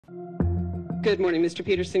Good morning, Mr.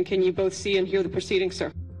 Peterson. Can you both see and hear the proceedings,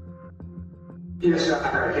 sir? Yes,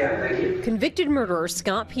 I can. Thank you. Convicted murderer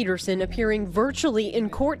Scott Peterson appearing virtually in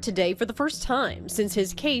court today for the first time since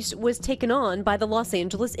his case was taken on by the Los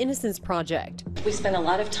Angeles Innocence Project. We spent a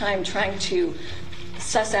lot of time trying to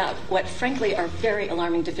suss out what, frankly, are very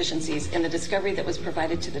alarming deficiencies in the discovery that was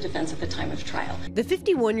provided to the defense at the time of trial. The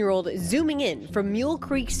 51-year-old zooming in from Mule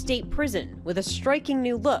Creek State Prison with a striking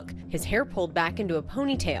new look, his hair pulled back into a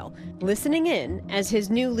ponytail, listening in as his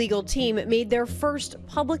new legal team made their first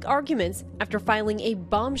public arguments after filing a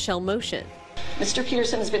bombshell motion. Mr.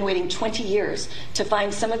 Peterson has been waiting 20 years to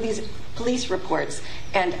find some of these police reports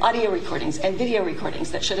and audio recordings and video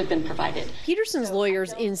recordings that should have been provided. Peterson's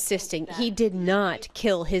lawyers insisting he did not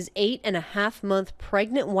kill his 8.5-month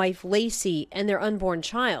pregnant wife Linsey and their unborn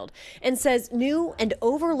child, and says new and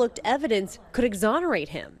overlooked evidence could exonerate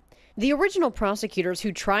him. The original prosecutors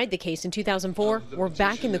who tried the case in 2004 were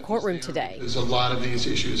back in the courtroom today. A lot of these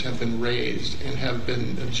issues have been raised and have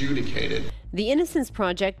been adjudicated. The Innocence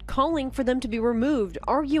Project calling for them to be removed,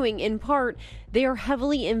 arguing in part they are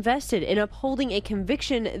heavily invested in upholding a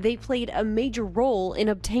conviction they played a major role in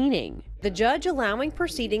obtaining. The judge allowing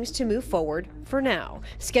proceedings to move forward for now,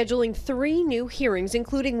 scheduling 3 new hearings,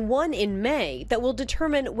 including one in May, that will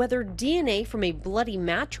determine whether DNA from a bloody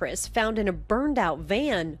mattress found in a burned-out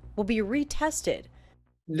van will be retested.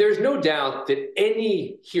 There's no doubt that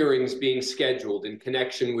any hearings being scheduled in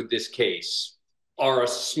connection with this case are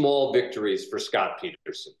small victories for Scott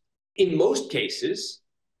Peterson. In most cases,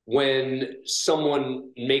 when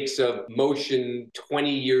someone makes a motion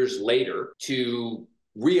 20 years later to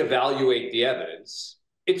reevaluate the evidence,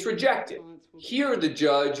 it's rejected. Here, the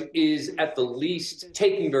judge is at the least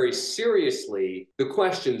taking very seriously the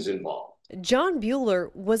questions involved. John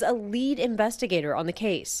Bueller was a lead investigator on the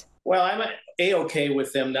case. Well, I'm A-OK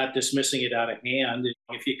with them not dismissing it out of hand.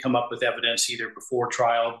 If you come up with evidence either before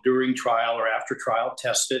trial, during trial, or after trial,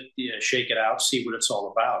 test it, shake it out, see what it's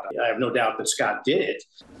all about. I have no doubt that Scott did it.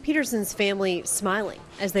 Peterson's family smiling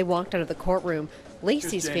as they walked out of the courtroom,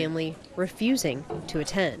 Linsey's family refusing to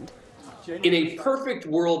attend. In a perfect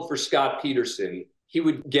world for Scott Peterson, he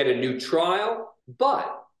would get a new trial,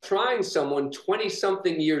 but trying someone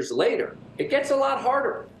 20-something years later, it gets a lot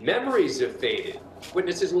harder. Memories have faded.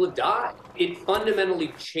 Witnesses will have died. It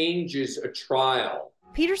fundamentally changes a trial.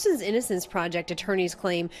 Peterson's Innocence Project attorneys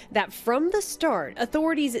claim that from the start,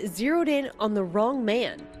 authorities zeroed in on the wrong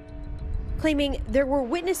man, claiming there were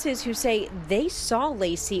witnesses who say they saw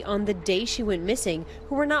Linsey on the day she went missing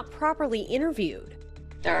who were not properly interviewed.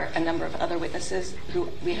 There are a number of other witnesses who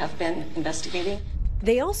we have been investigating.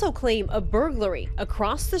 They also claim a burglary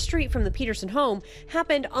across the street from the Peterson home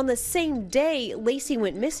happened on the same day Linsey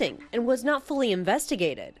went missing and was not fully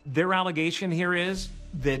investigated. Their allegation here is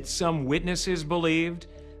that some witnesses believed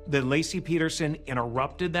that Linsey Peterson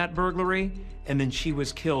interrupted that burglary and then she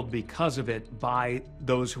was killed because of it by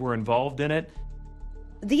those who were involved in it.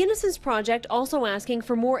 The Innocence Project also asking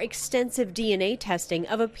for more extensive DNA testing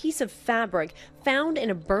of a piece of fabric found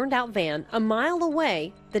in a burned-out van a mile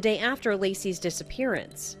away the day after Linsey's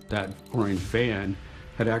disappearance. That orange van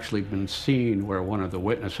had actually been seen where one of the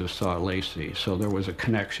witnesses saw Linsey, so there was a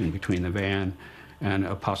connection between the van and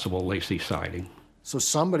a possible Linsey sighting. So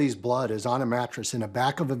somebody's blood is on a mattress in the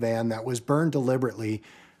back of a van that was burned deliberately.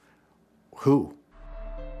 Who?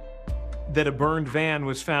 That a burned van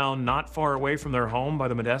was found not far away from their home by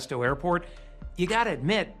the Modesto airport. You gotta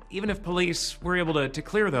admit, even if police were able to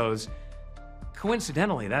clear those,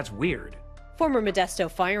 coincidentally, that's weird. Former Modesto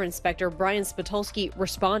fire inspector Brian Spatulski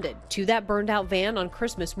responded to that burned-out van on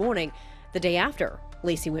Christmas morning, the day after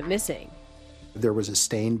Linsey went missing. There was a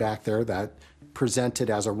stain back there that presented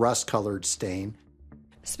as a rust-colored stain.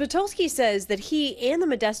 Spatulski says that he and the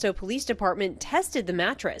Modesto Police Department tested the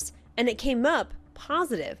mattress, and it came up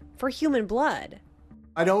positive for human blood.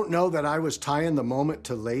 I don't know that I was tying the moment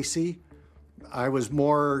to Linsey. I was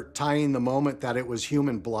more tying the moment that it was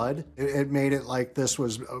human blood. It made it like this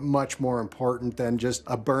was much more important than just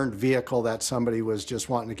a burned vehicle that somebody was just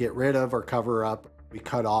wanting to get rid of or cover up. We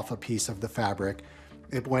cut off a piece of the fabric.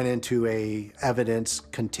 It went into a evidence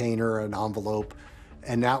container, an envelope,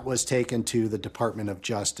 and that was taken to the Department of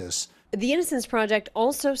Justice. The Innocence Project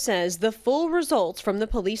also says the full results from the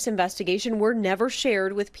police investigation were never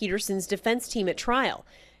shared with Peterson's defense team at trial.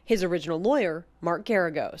 His original lawyer, Mark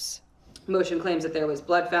Garagos. Motion claims that there was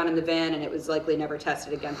blood found in the van and it was likely never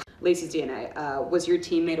tested against Linsey's DNA. Was your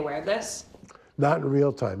team made aware of this? Not in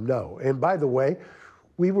real time, no. And by the way,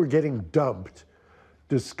 we were getting dumped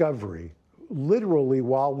discovery literally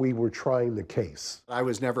while we were trying the case. I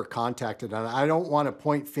was never contacted, and I don't want to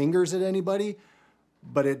point fingers at anybody,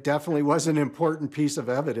 but it definitely was an important piece of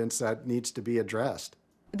evidence that needs to be addressed.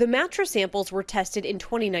 The mattress samples were tested in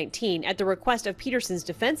 2019 at the request of Peterson's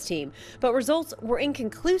defense team, but results were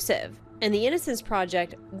inconclusive, and the Innocence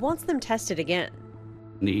Project wants them tested again.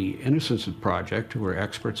 The Innocence Project, who are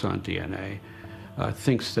experts on DNA,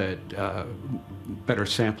 thinks that better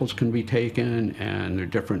samples can be taken, and there are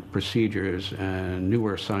different procedures and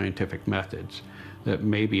newer scientific methods that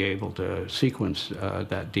may be able to sequence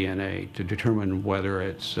that DNA to determine whether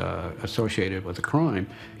it's associated with a crime.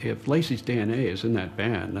 If Lainey's DNA is in that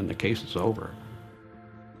van, then the case is over.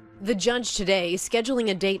 The judge today is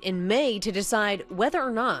scheduling a date in May to decide whether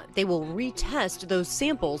or not they will retest those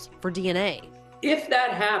samples for DNA. If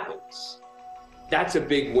that happens, that's a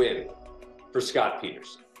big win for Scott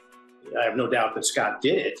Peterson. I have no doubt that Scott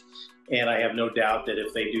did it, and I have no doubt that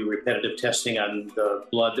if they do repetitive testing on the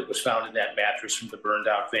blood that was found in that mattress from the burned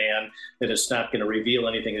out van, that it's not going to reveal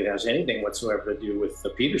anything that has anything whatsoever to do with the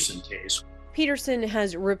Peterson case. Peterson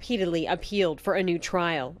has repeatedly appealed for a new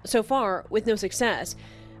trial, so far with no success.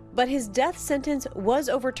 But his death sentence was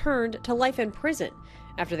overturned to life in prison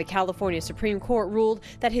after the California Supreme Court ruled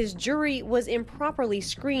that his jury was improperly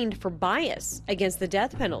screened for bias against the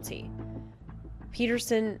death penalty.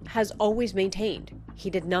 Peterson has always maintained he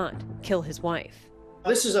did not kill his wife.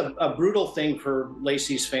 This is a brutal thing for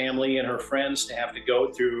Lainey's family and her friends to have to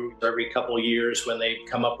go through every couple of years when they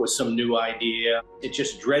come up with some new idea. It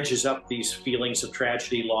just dredges up these feelings of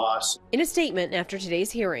tragedy, loss. In a statement after today's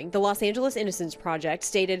hearing, the Los Angeles Innocence Project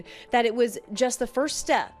stated that it was just the first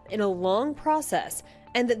step in a long process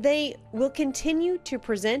and that they will continue to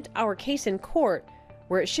present our case in court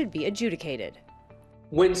where it should be adjudicated.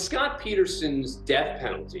 When Scott Peterson's death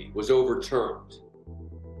penalty was overturned,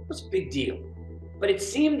 it was a big deal. But it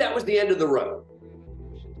seemed that was the end of the road.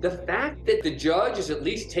 The fact that the judge is at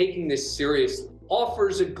least taking this seriously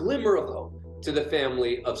offers a glimmer of hope to the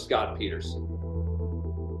family of Scott Peterson.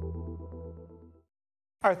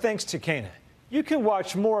 Our thanks to Kana. You can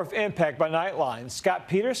watch more of Impact by Nightline. Scott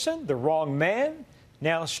Peterson, The Wrong Man,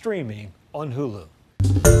 now streaming on Hulu.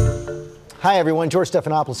 Hi everyone, George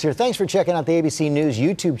Stephanopoulos here. Thanks for checking out the ABC News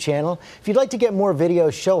YouTube channel. If you'd like to get more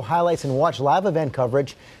videos, show highlights, and watch live event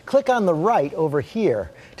coverage, click on the right over here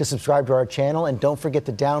to subscribe to our channel, and don't forget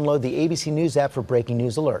to download the ABC News app for breaking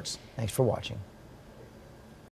news alerts. Thanks for watching.